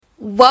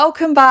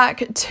Welcome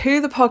back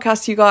to the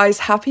podcast, you guys.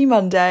 Happy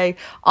Monday.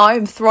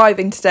 I'm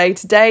thriving today.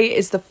 Today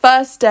is the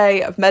first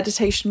day of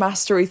Meditation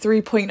Mastery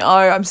 3.0.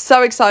 I'm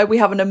so excited. We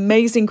have an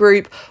amazing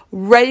group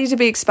ready to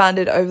be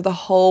expanded over the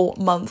whole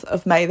month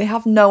of May. They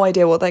have no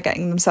idea what they're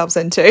getting themselves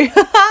into.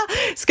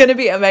 It's going to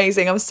be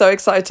amazing. I'm so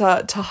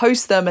excited to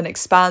host them and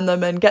expand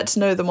them and get to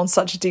know them on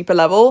such a deeper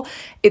level.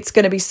 It's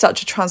going to be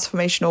such a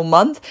transformational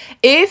month.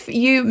 If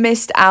you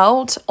missed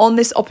out on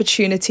this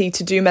opportunity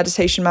to do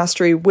Meditation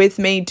Mastery with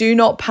me, do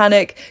not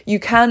panic. You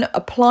can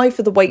apply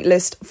for the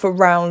waitlist for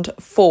round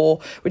 4,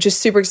 which is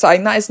super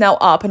exciting. That is now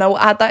up, and I will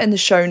add that in the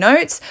show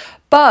notes.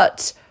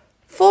 But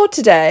for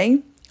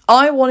today,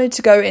 I wanted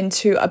to go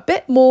into a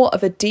bit more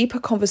of a deeper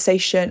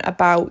conversation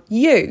about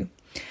you.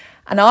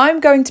 And I'm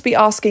going to be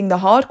asking the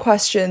hard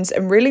questions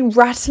and really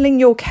rattling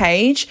your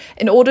cage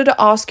in order to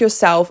ask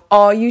yourself,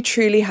 are you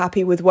truly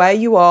happy with where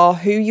you are,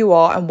 who you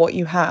are, and what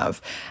you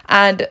have?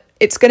 And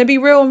it's going to be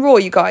real and raw,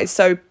 you guys.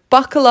 So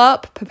buckle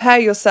up, prepare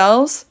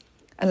yourselves,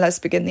 and let's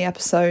begin the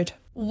episode.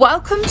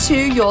 Welcome to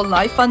Your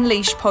Life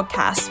Unleashed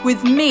podcast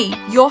with me,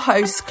 your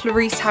host,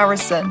 Clarice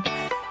Harrison.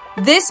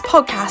 This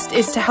podcast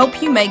is to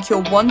help you make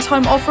your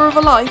one-time offer of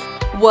a life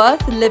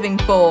worth living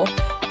for.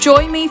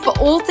 Join me for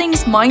all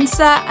things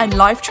mindset and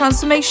life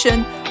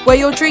transformation, where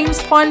your dreams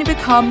finally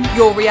become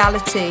your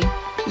reality.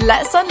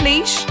 Let's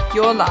unleash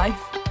your life.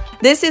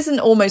 This isn't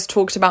almost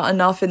talked about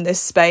enough in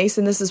this space,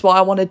 and this is why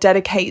I want to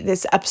dedicate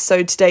this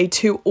episode today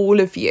to all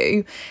of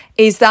you,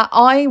 is that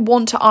I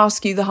want to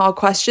ask you the hard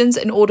questions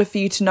in order for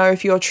you to know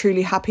if you're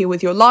truly happy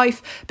with your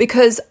life,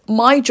 because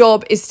my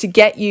job is to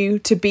get you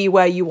to be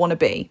where you want to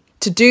be,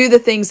 to do the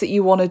things that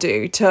you want to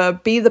do, to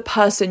be the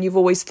person you've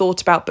always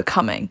thought about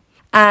becoming.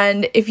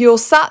 And if you're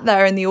sat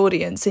there in the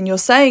audience and you're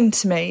saying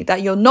to me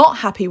that you're not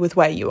happy with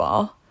where you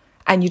are,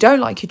 and you don't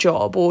like your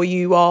job, or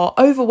you are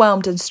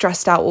overwhelmed and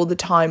stressed out all the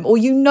time, or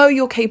you know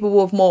you're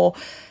capable of more,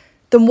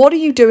 then what are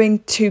you doing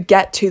to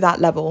get to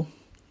that level?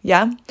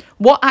 Yeah?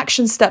 What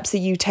action steps are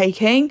you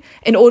taking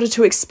in order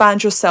to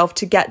expand yourself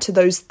to get to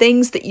those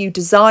things that you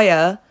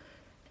desire?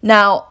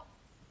 Now,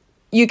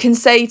 you can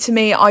say to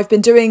me, I've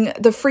been doing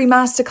the free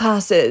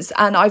masterclasses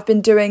and I've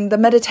been doing the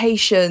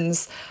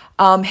meditations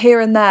here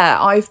and there.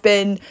 I've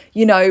been,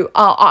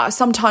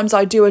 sometimes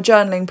I do a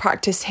journaling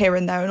practice here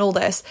and there and all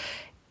this.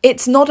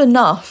 It's not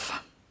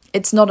enough.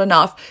 It's not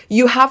enough.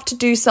 You have to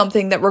do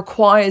something that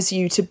requires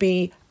you to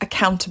be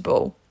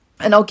accountable.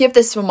 And I'll give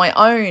this from my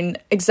own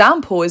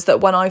example, is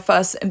that when I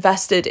first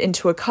invested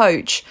into a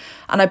coach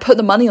and I put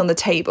the money on the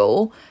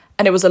table,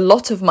 and it was a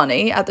lot of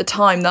money at the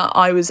time that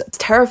I was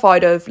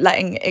terrified of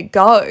letting it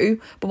go.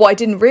 But what I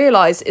didn't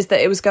realize is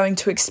that it was going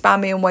to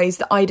expand me in ways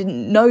that I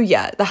didn't know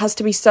yet. There has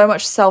to be so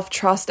much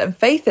self-trust and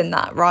faith in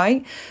that,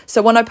 right?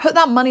 So when I put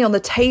that money on the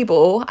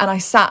table and I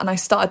sat and I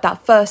started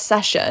that first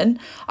session,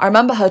 I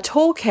remember her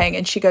talking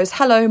and she goes,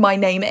 "Hello, my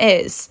name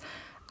is."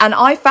 And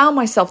I found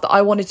myself that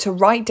I wanted to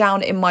write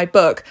down in my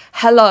book,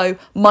 "Hello,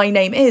 my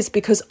name is,"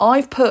 because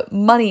I've put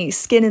money,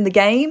 skin in the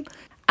game.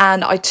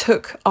 And I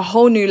took a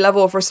whole new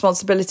level of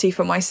responsibility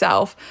for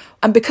myself.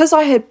 And because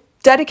I had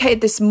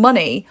dedicated this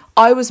money,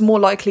 I was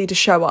more likely to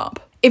show up.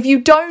 If you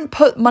don't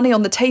put money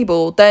on the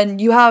table, then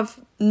you have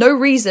no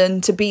reason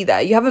to be there.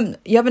 You haven't,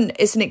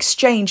 it's an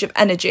exchange of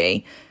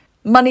energy.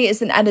 Money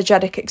is an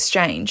energetic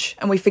exchange,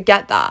 and we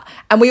forget that.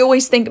 And we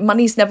always think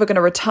money's never going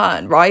to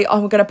return, right?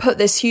 I'm going to put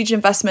this huge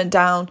investment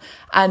down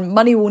and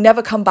money will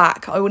never come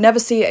back. I will never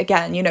see it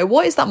again.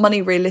 What is that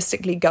money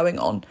realistically going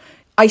on?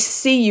 I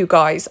see you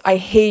guys, I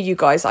hear you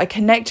guys, I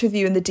connect with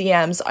you in the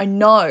DMs. I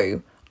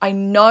know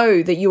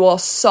that you are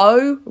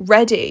so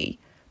ready,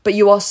 but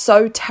you are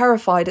so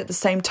terrified at the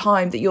same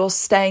time that you're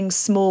staying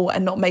small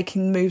and not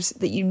making moves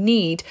that you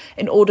need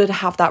in order to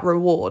have that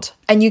reward.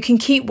 And you can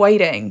keep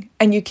waiting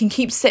and you can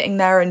keep sitting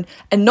there and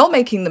not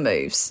making the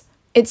moves.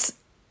 It's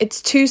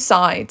two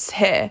sides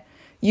here.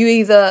 You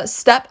either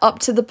step up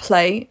to the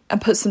plate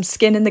and put some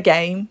skin in the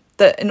game,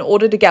 that in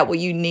order to get what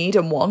you need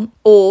and want,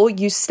 or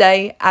you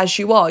stay as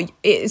you are.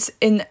 It's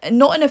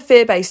not in a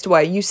fear-based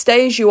way. You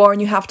stay as you are and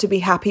you have to be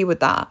happy with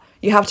that.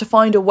 You have to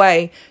find a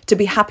way to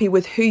be happy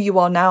with who you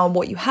are now and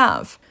what you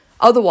have.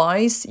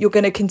 Otherwise, you're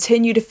going to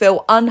continue to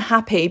feel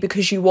unhappy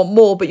because you want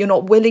more, but you're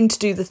not willing to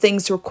do the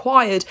things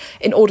required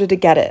in order to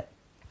get it.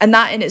 And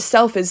that in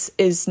itself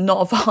is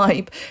not a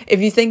vibe. If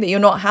you think that you're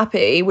not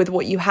happy with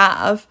what you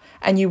have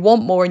and you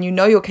want more and you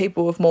know you're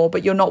capable of more,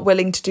 but you're not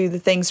willing to do the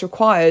things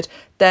required,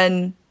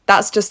 then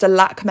that's just a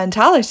lack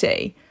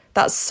mentality.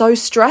 That's so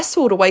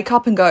stressful to wake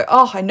up and go,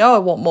 oh, I know I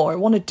want more. I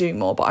want to do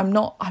more, but I'm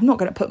not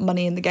going to put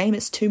money in the game.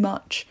 It's too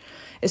much.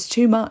 It's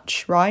too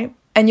much, right?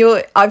 And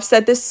I've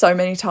said this so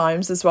many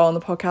times as well on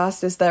the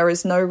podcast, is there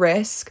is no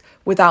risk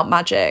without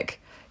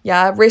magic.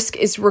 Yeah, risk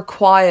is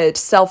required.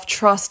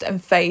 Self-trust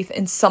and faith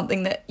in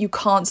something that you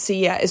can't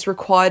see yet is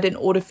required in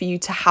order for you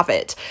to have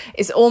it.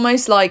 It's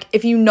almost like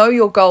if you know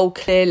your goal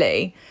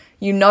clearly,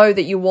 you know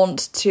that you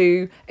want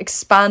to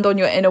expand on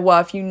your inner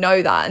worth, you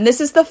know that. And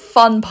this is the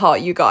fun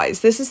part, you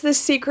guys. This is the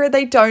secret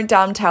they don't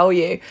damn tell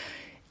you.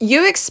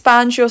 You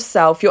expand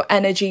yourself, your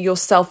energy, your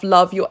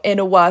self-love, your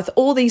inner worth,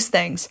 all these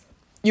things.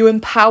 you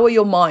empower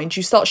your mind,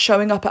 you start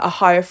showing up at a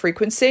higher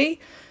frequency,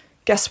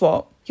 guess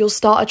what? You'll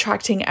start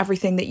attracting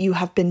everything that you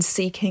have been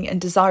seeking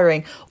and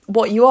desiring.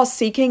 What you are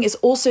seeking is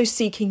also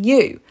seeking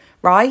you,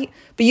 right?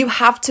 But you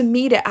have to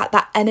meet it at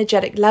that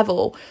energetic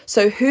level.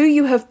 So who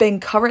you have been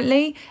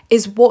currently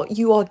is what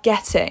you are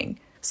getting.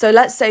 So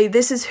let's say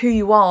this is who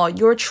you are.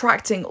 You're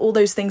attracting all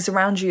those things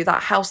around you,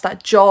 that house,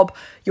 that job,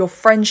 your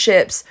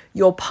friendships,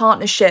 your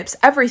partnerships,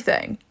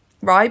 everything,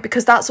 right?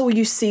 Because that's all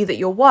you see that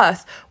you're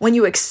worth. When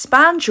you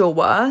expand your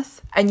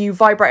worth and you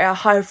vibrate at a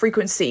higher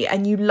frequency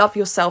and you love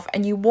yourself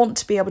and you want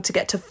to be able to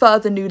get to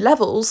further new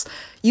levels,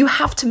 you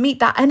have to meet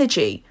that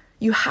energy.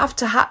 You have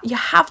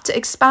to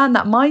expand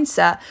that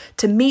mindset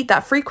to meet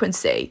that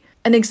frequency.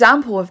 An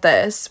example of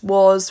this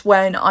was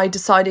when I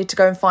decided to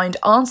go and find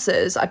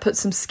answers. I put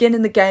some skin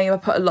in the game, I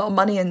put a lot of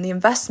money in the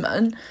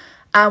investment,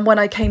 and when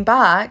I came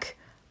back,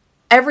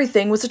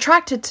 everything was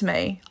attracted to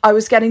me. I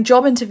was getting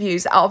job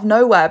interviews out of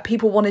nowhere.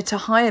 People wanted to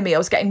hire me. I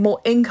was getting more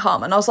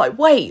income, and I was like,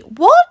 wait,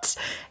 what?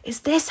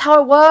 Is this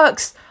how it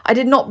works? I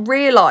did not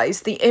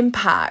realize the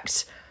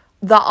impact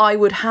that I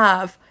would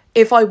have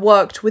if I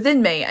worked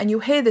within me. And you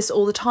hear this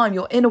all the time.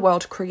 Your inner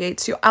world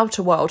creates your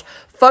outer world.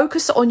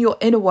 Focus on your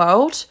inner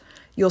world,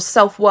 your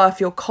self-worth,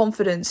 your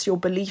confidence, your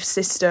belief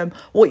system,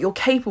 what you're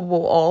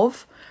capable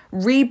of.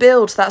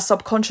 Rebuild that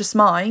subconscious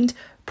mind,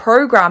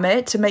 program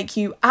it to make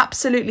you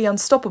absolutely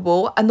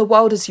unstoppable, and the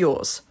world is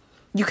yours.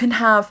 You can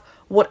have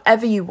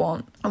whatever you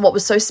want. And what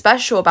was so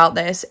special about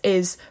this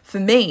is, for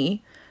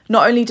me,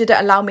 not only did it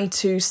allow me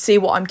to see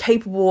what I'm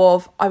capable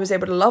of, I was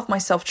able to love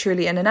myself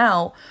truly in and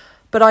out,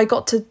 but I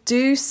got to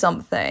do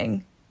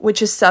something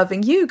which is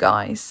serving you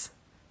guys.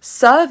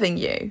 Serving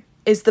you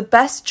is the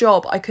best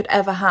job I could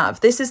ever have.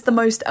 This is the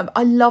most,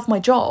 I love my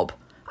job.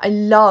 I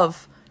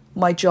love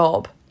my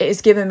job. It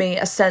has given me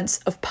a sense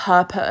of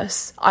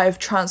purpose. I have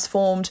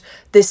transformed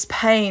this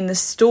pain,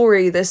 this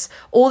story,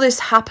 all this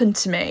happened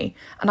to me,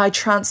 and I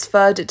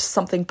transferred it to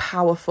something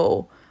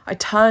powerful. I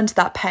turned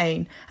that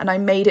pain and I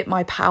made it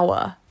my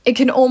power. It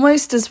can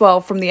almost as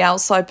well, from the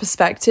outside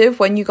perspective,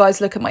 when you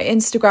guys look at my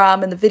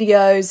Instagram and the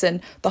videos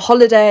and the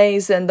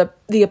holidays and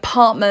the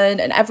apartment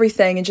and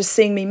everything, and just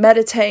seeing me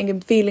meditating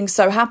and feeling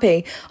so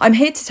happy, I'm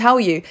here to tell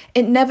you,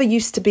 it never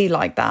used to be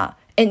like that.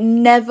 It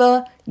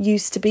never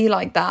used to be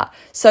like that.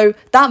 So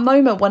that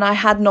moment when I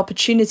had an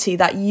opportunity,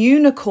 that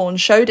unicorn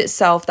showed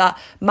itself, that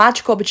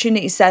magical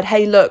opportunity said,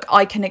 hey, look,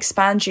 I can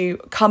expand you,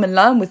 come and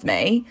learn with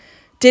me.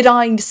 Did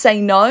I say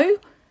no?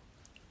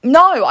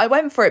 No, I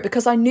went for it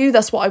because I knew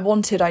that's what I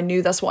wanted. I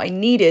knew that's what I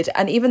needed.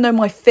 And even though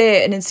my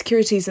fear and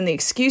insecurities and the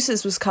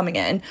excuses was coming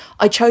in,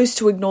 I chose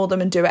to ignore them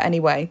and do it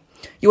anyway.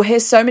 You'll hear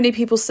so many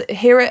people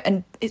hear it,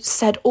 and it's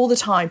said all the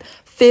time.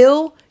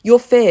 Feel your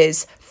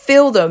fears,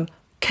 feel them,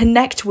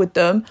 connect with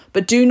them,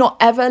 but do not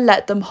ever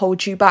let them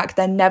hold you back.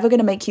 They're never going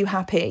to make you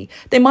happy.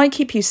 They might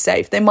keep you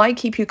safe, they might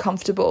keep you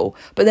comfortable,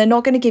 but they're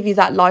not going to give you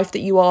that life that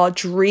you are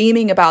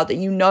dreaming about, that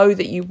you know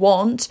that you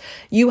want.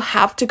 You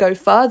have to go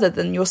further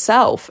than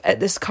yourself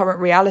at this current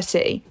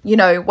reality. You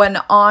know,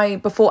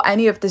 before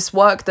any of this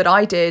work that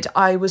I did,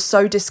 I was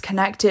so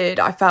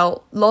disconnected. I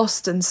felt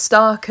lost and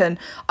stuck, and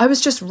I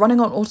was just running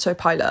on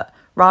autopilot,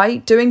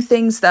 right? Doing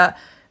things that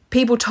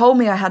people told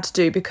me I had to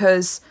do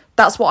because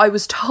that's what I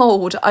was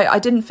told. I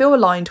didn't feel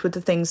aligned with the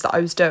things that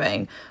I was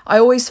doing. I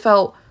always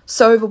felt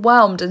so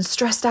overwhelmed and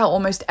stressed out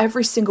almost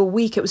every single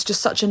week. It was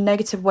just such a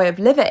negative way of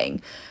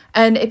living.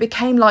 And it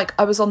became like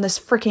I was on this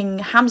freaking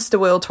hamster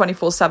wheel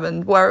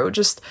 24/7, where it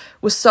just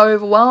was so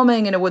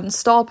overwhelming and it wouldn't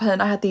stop.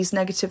 And I had these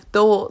negative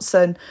thoughts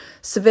and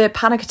severe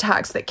panic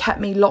attacks that kept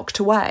me locked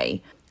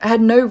away. I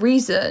had no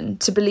reason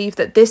to believe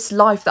that this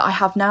life that I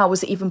have now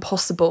was even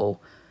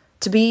possible,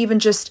 to be even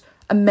just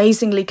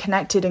amazingly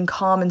connected and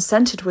calm and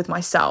centered with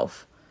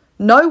myself.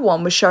 No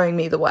one was showing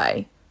me the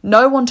way.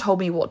 No one told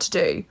me what to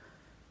do.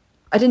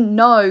 I didn't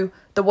know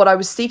that what I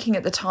was seeking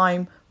at the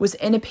time was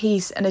inner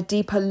peace and a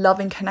deeper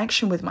loving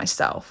connection with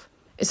myself.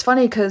 It's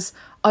funny because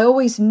I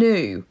always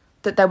knew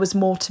that there was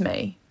more to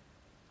me.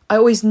 I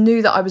always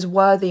knew that I was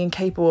worthy and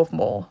capable of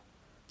more.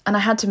 And I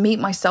had to meet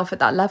myself at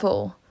that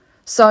level.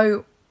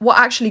 So what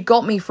actually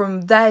got me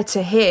from there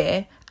to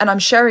here, and I'm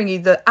sharing you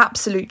the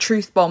absolute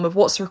truth bomb of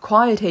what's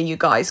required here, you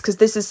guys, because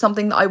this is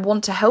something that I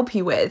want to help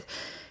you with.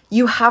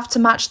 You have to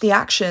match the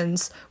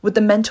actions with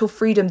the mental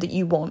freedom that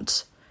you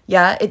want.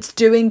 Yeah, it's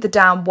doing the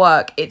damn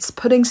work. It's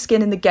putting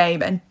skin in the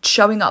game and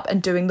showing up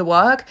and doing the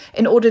work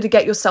in order to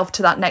get yourself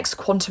to that next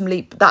quantum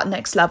leap, that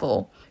next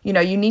level. You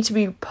know, you need to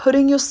be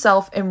putting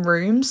yourself in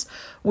rooms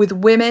with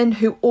women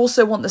who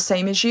also want the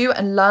same as you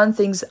and learn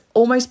things,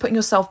 almost putting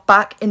yourself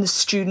back in the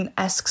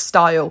student-esque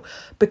style,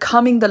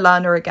 becoming the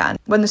learner again.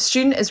 When the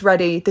student is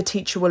ready, the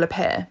teacher will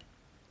appear.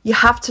 You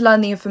have to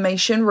learn the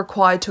information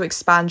required to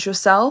expand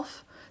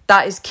yourself.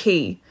 That is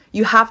key.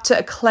 You have to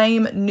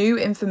acclaim new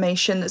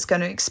information that's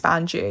going to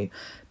expand you.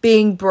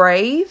 Being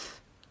brave,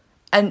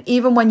 and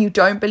even when you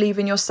don't believe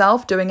in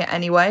yourself, doing it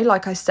anyway,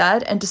 like I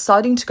said, and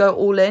deciding to go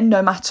all in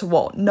no matter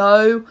what.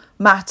 No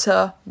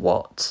matter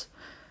what.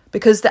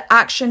 Because the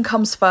action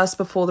comes first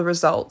before the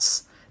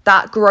results.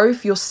 That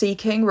growth you're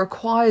seeking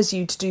requires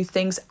you to do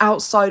things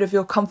outside of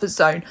your comfort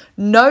zone.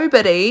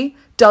 Nobody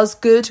does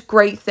good,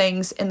 great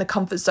things in the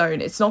comfort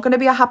zone. It's not going to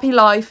be a happy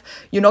life.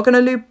 You're not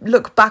going to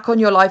look back on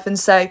your life and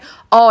say,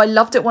 oh, I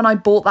loved it when I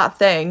bought that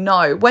thing.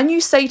 No, when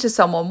you say to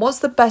someone, what's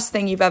the best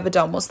thing you've ever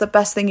done? What's the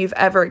best thing you've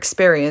ever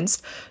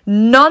experienced?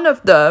 None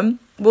of them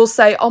will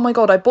say, oh my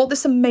God, I bought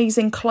this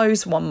amazing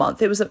clothes one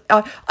month.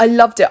 I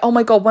loved it. Oh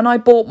my God, when I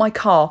bought my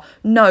car.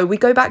 No, we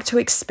go back to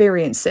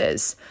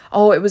experiences.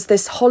 Oh, it was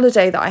this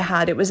holiday that I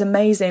had. It was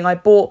amazing. I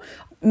bought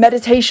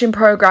meditation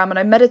program and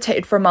I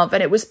meditated for a month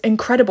and it was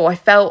incredible.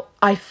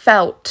 I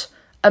felt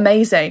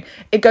amazing.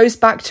 It goes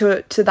back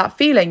to that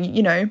feeling,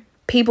 you know,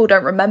 people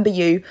don't remember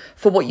you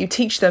for what you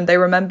teach them. They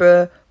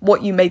remember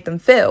what you made them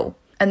feel.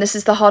 And this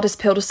is the hardest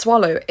pill to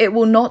swallow. It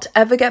will not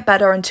ever get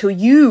better until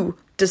you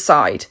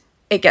decide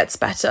it gets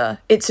better.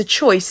 It's a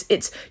choice.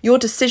 It's your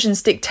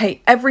decisions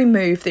dictate every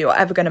move that you're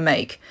ever going to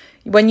make.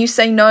 When you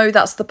say no,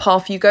 that's the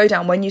path you go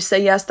down. When you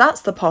say yes,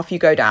 that's the path you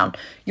go down.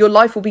 Your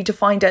life will be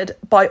defined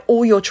by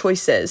all your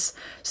choices.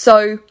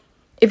 So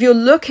if you're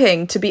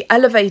looking to be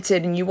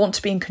elevated and you want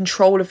to be in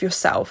control of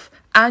yourself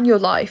and your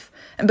life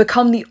and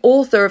become the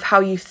author of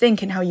how you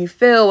think and how you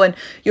feel, and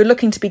you're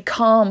looking to be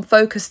calm,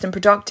 focused and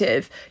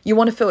productive, you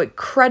want to feel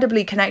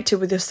incredibly connected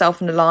with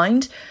yourself and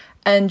aligned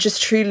and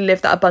just truly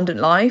live that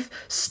abundant life,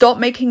 stop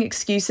making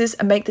excuses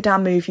and make the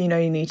damn move you know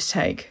you need to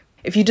take.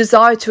 If you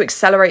desire to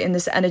accelerate in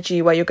this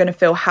energy where you're going to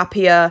feel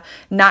happier,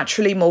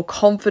 naturally more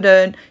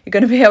confident, you're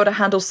going to be able to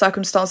handle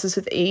circumstances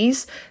with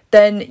ease,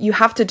 then you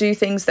have to do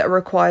things that are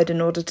required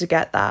in order to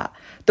get that.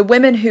 The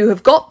women who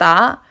have got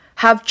that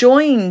have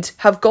joined,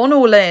 have gone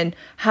all in,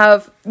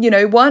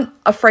 weren't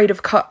afraid of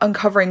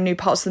uncovering new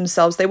parts of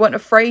themselves. They weren't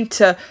afraid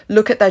to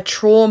look at their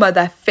trauma,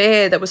 their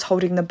fear that was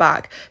holding them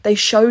back. They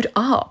showed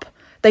up.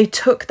 They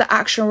took the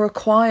action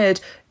required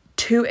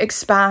to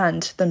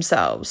expand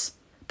themselves.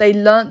 They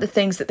learnt the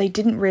things that they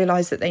didn't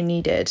realise that they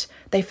needed.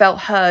 They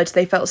felt heard,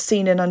 they felt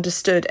seen and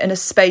understood in a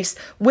space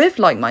with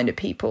like-minded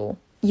people.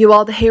 You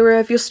are the hero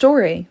of your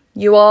story.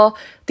 You are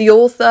the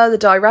author, the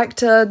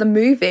director, the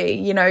movie.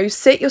 You know,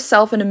 sit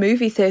yourself in a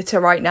movie theatre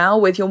right now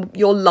with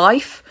your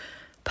life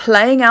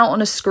playing out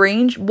on a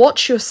screen.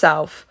 Watch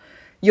yourself.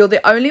 You're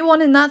the only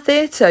one in that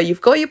theatre.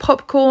 You've got your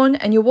popcorn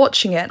and you're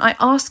watching it. And I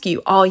ask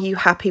you, are you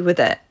happy with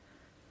it?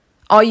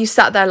 Are you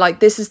sat there like,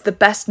 this is the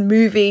best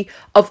movie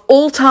of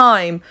all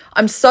time?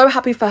 I'm so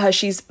happy for her.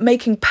 She's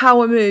making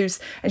power moves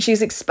and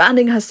she's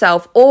expanding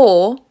herself.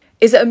 Or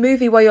is it a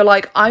movie where you're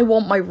like, I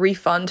want my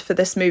refund for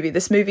this movie.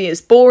 This movie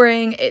is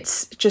boring.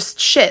 It's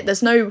just shit.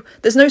 There's no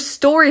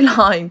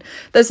storyline.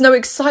 There's no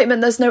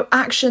excitement. There's no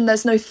action.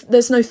 There's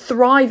no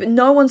thrive.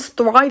 No one's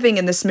thriving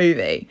in this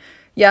movie.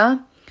 Yeah.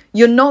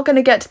 You're not going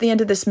to get to the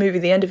end of this movie,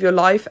 the end of your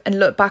life, and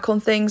look back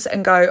on things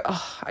and go,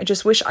 oh, I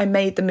just wish I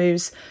made the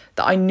moves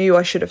that I knew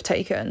I should have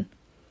taken.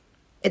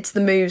 It's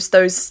the moves,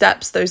 those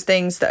steps, those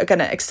things that are going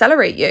to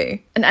accelerate you.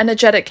 And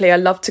energetically, I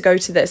love to go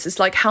to this. It's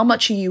like, how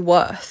much are you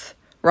worth,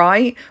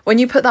 right? When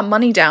you put that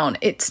money down,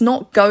 it's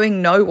not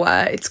going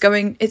nowhere.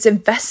 It's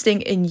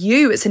investing in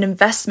you. It's an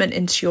investment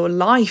into your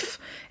life,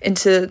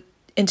 into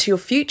your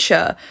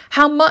future.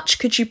 How much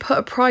could you put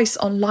a price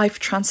on life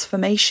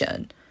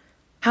transformation?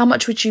 How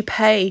much would you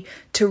pay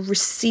to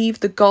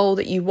receive the goal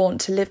that you want,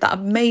 to live that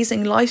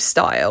amazing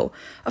lifestyle?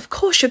 Of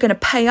course you're going to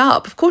pay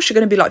up. Of course you're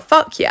going to be like,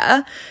 fuck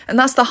yeah. And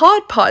that's the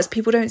hard part, is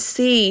people don't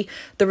see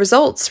the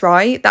results,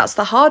 right? That's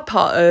the hard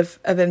part of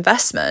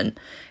investment,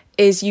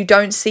 is you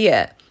don't see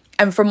it.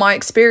 And from my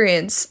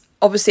experience,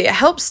 obviously it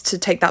helps to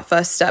take that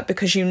first step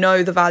because you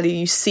know the value,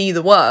 you see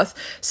the worth.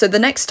 So the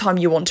next time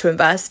you want to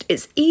invest,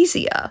 it's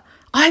easier.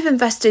 I've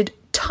invested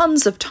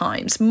tons of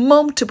times,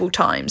 multiple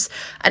times,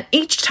 and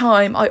each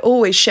time I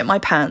always shit my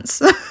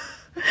pants.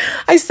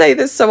 I say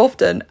this so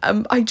often.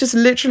 I just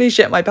literally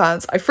shit my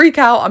pants. I freak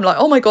out. I'm like,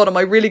 oh my God, am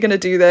I really going to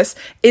do this?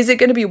 Is it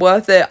going to be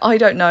worth it? I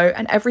don't know.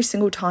 And every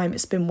single time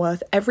it's been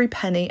worth every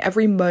penny,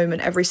 every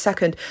moment, every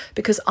second,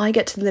 because I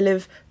get to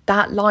live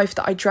that life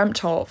that I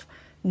dreamt of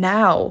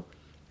now.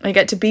 I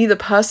get to be the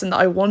person that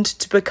I wanted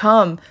to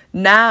become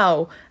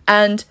now.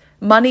 And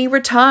money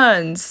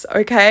returns,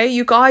 okay?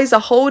 You guys are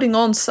holding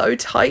on so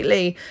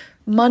tightly.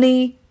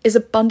 Money is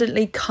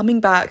abundantly coming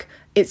back.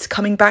 It's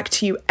coming back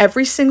to you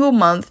every single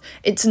month.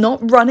 It's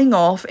not running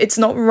off. It's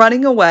not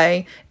running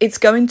away. It's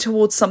going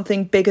towards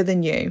something bigger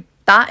than you.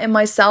 That in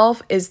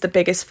myself is the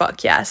biggest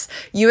fuck yes.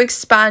 You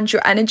expand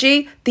your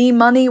energy, the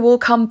money will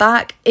come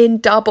back in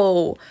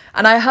double.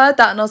 And I heard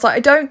that and I was like, I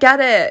don't get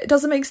it. It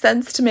doesn't make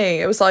sense to me.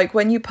 It was like,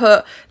 when you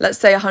put, let's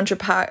say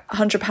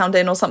 £100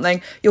 in or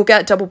something, you'll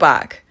get double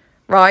back.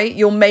 Right?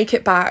 You'll make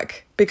it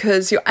back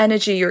because your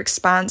energy, your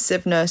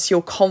expansiveness,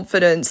 your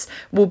confidence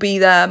will be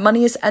there.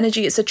 Money is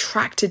energy. It's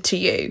attracted to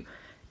you.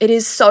 It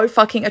is so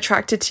fucking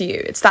attracted to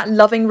you. It's that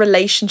loving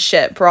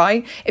relationship,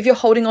 right? If you're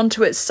holding on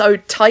to it so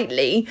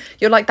tightly,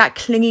 you're like that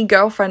clingy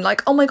girlfriend,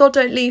 like, oh my God,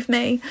 don't leave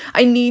me.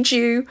 I need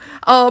you.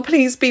 Oh,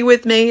 please be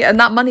with me. And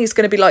that money is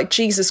going to be like,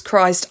 Jesus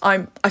Christ,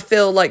 I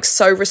feel like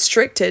so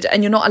restricted.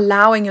 And you're not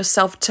allowing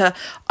yourself to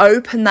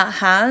open that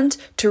hand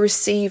to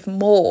receive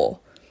more.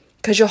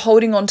 because you're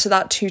holding on to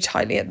that too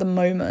tightly at the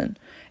moment.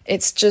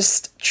 It's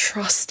just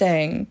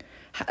trusting,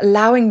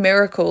 allowing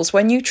miracles.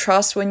 When you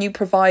trust, when you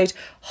provide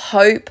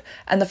hope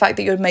and the fact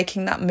that you're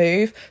making that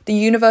move, the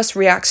universe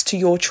reacts to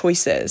your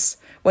choices.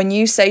 When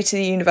you say to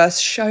the universe,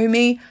 show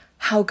me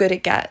how good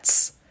it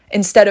gets,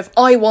 instead of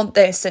I want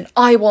this and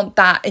I want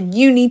that and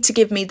you need to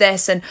give me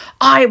this and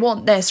I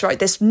want this, right?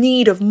 This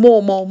need of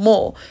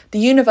more. The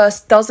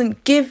universe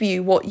doesn't give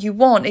you what you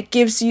want. It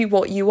gives you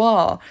what you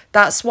are.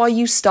 That's why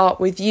you start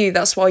with you.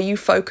 That's why you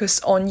focus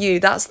on you.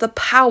 That's the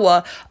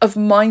power of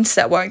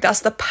mindset work.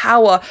 That's the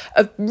power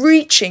of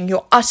reaching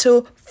your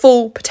utter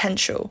full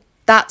potential.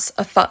 That's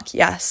a fuck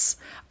yes.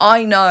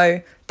 I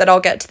know that I'll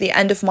get to the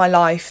end of my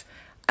life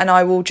and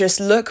I will just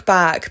look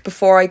back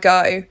before I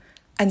go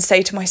and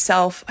say to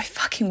myself, I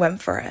fucking went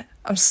for it.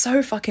 I'm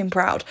so fucking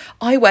proud.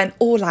 I went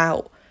all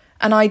out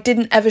and I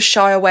didn't ever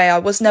shy away. I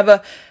was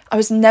never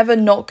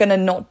not gonna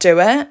not do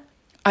it.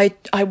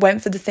 I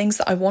went for the things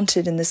that I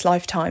wanted in this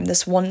lifetime,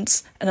 this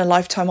once in a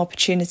lifetime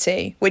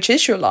opportunity, which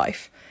is your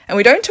life. And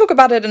we don't talk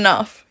about it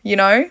enough, you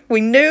know?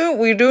 We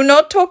do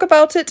not talk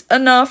about it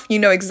enough. You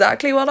know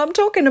exactly what I'm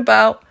talking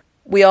about.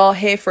 We are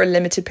here for a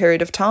limited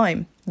period of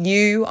time.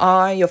 You,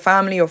 I, your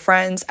family, your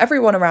friends,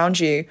 everyone around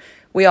you.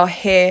 We are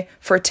here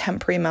for a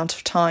temporary amount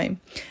of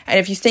time. And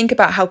if you think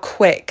about how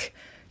quick,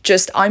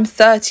 I'm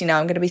 30 now,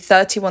 I'm going to be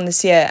 31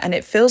 this year, and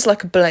it feels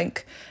like a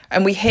blink.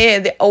 And we hear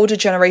the older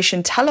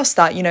generation tell us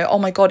that, oh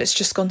my God, it's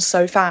just gone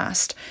so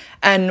fast.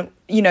 And,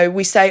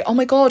 we say, oh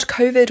my God,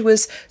 COVID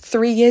was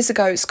 3 years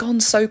ago. It's gone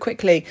so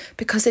quickly,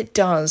 because it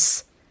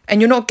does.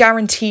 And you're not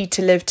guaranteed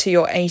to live to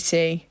your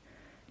 80.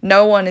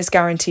 No one is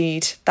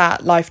guaranteed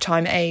that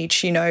lifetime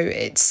age.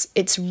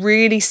 It's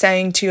really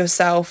saying to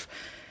yourself,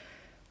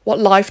 what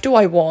life do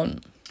I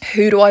want?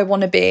 Who do I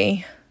want to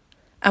be?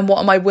 And what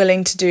am I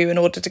willing to do in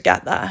order to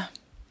get there?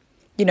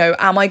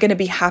 Am I going to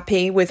be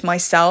happy with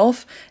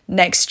myself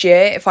next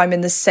year if I'm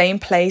in the same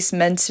place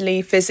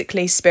mentally,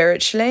 physically,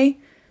 spiritually?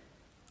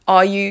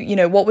 Are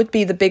you, what would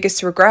be the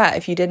biggest regret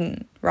if you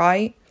didn't,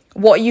 right?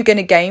 What are you going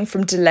to gain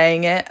from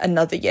delaying it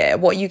another year?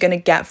 What are you going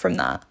to get from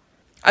that?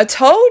 I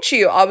told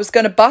you I was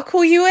going to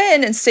buckle you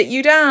in and sit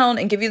you down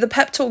and give you the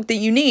pep talk that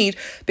you need,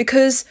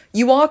 because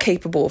you are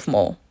capable of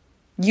more.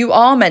 You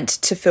are meant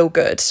to feel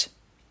good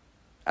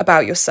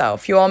about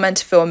yourself. You are meant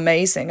to feel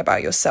amazing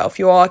about yourself.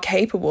 You are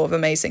capable of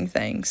amazing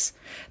things.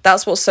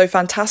 That's what's so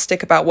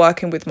fantastic about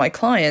working with my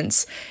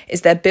clients,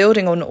 is they're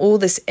building on all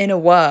this inner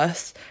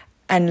worth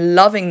and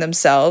loving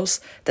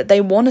themselves, that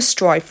they want to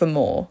strive for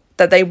more,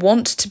 that they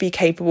want to be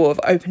capable of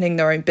opening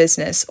their own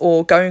business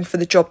or going for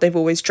the job they've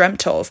always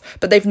dreamt of,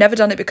 but they've never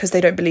done it because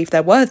they don't believe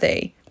they're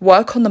worthy.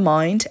 Work on the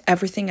mind,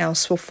 everything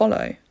else will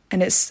follow.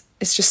 And it's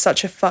just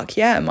such a fuck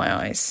yeah in my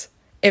eyes.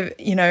 If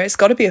it's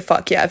got to be a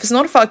fuck yeah. If it's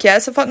not a fuck yeah,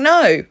 it's a fuck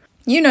no.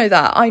 You know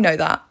that. I know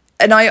that.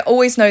 And I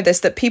always know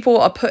this, that people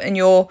are put in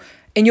your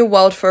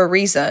world for a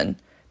reason.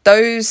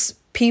 Those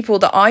people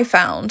that I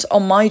found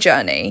on my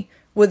journey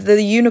were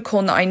the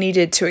unicorn that I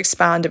needed to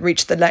expand and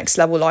reach the next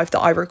level life that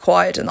I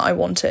required and that I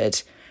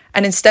wanted.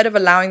 And instead of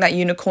allowing that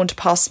unicorn to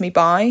pass me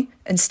by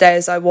and stay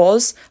as I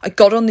was, I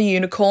got on the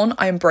unicorn,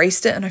 I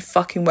embraced it, and I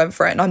fucking went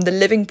for it. And I'm the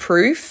living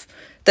proof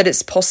that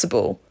it's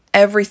possible.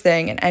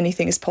 Everything and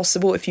anything is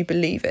possible if you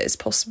believe it is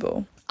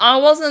possible. I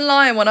wasn't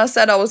lying when I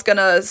said I was going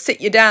to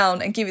sit you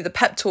down and give you the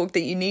pep talk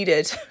that you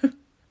needed.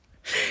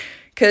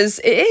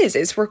 Because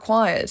it's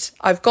required.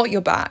 I've got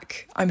your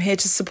back. I'm here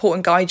to support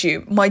and guide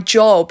you. My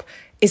job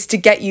is to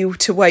get you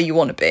to where you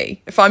want to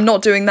be. If I'm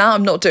not doing that,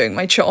 I'm not doing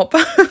my job.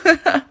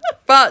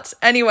 But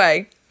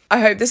anyway,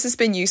 I hope this has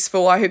been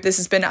useful. I hope this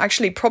has been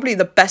actually probably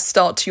the best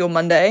start to your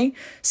Monday.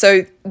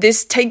 So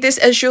take this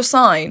as your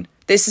sign.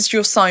 This is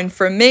your sign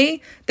from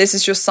me. This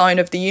is your sign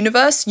of the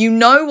universe. You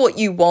know what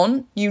you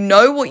want. You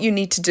know what you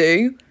need to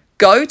do.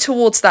 Go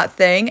towards that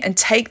thing and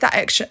take that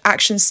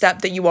action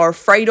step that you are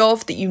afraid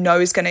of, that you know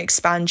is going to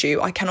expand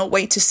you. I cannot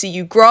wait to see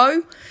you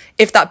grow.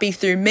 If that be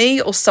through me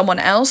or someone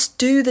else,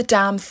 do the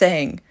damn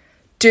thing.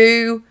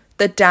 Do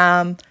the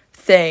damn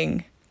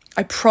thing.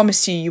 I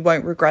promise you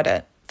won't regret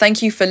it.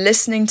 Thank you for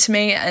listening to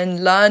me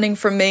and learning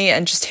from me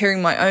and just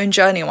hearing my own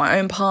journey and my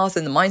own path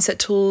and the mindset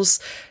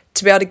tools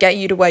to be able to get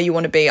you to where you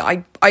want to be.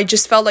 I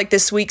just felt like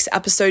this week's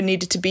episode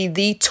needed to be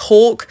the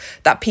talk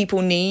that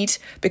people need,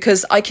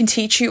 because I can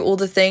teach you all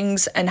the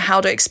things and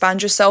how to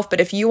expand yourself, but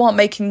if you aren't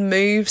making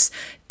moves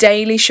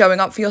daily, showing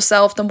up for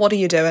yourself, then what are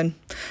you doing?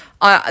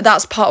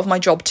 That's part of my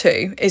job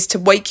too, is to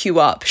wake you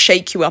up,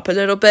 shake you up a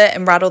little bit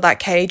and rattle that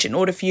cage in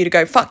order for you to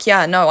go, fuck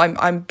yeah, no,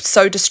 I'm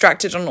so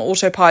distracted on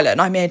autopilot,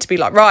 and I'm here to be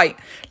like, right,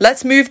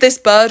 let's move this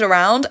bird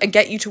around and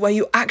get you to where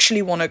you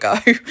actually want to go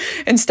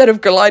instead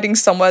of gliding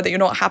somewhere that you're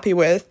not happy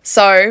with.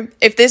 So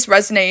if this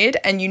resonated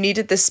and you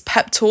needed this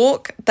pep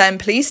talk, then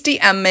please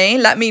DM me,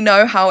 let me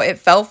know how it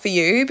felt for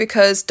you,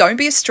 because don't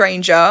be a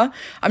stranger.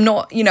 I'm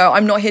not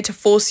here to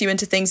force you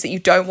into things that you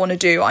don't want to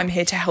do. I'm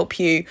here to help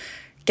you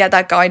get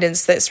that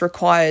guidance that's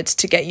required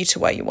to get you to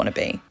where you want to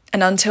be.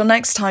 And until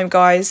next time,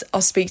 guys,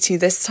 I'll speak to you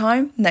this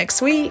time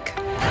next week.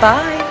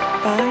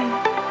 Bye.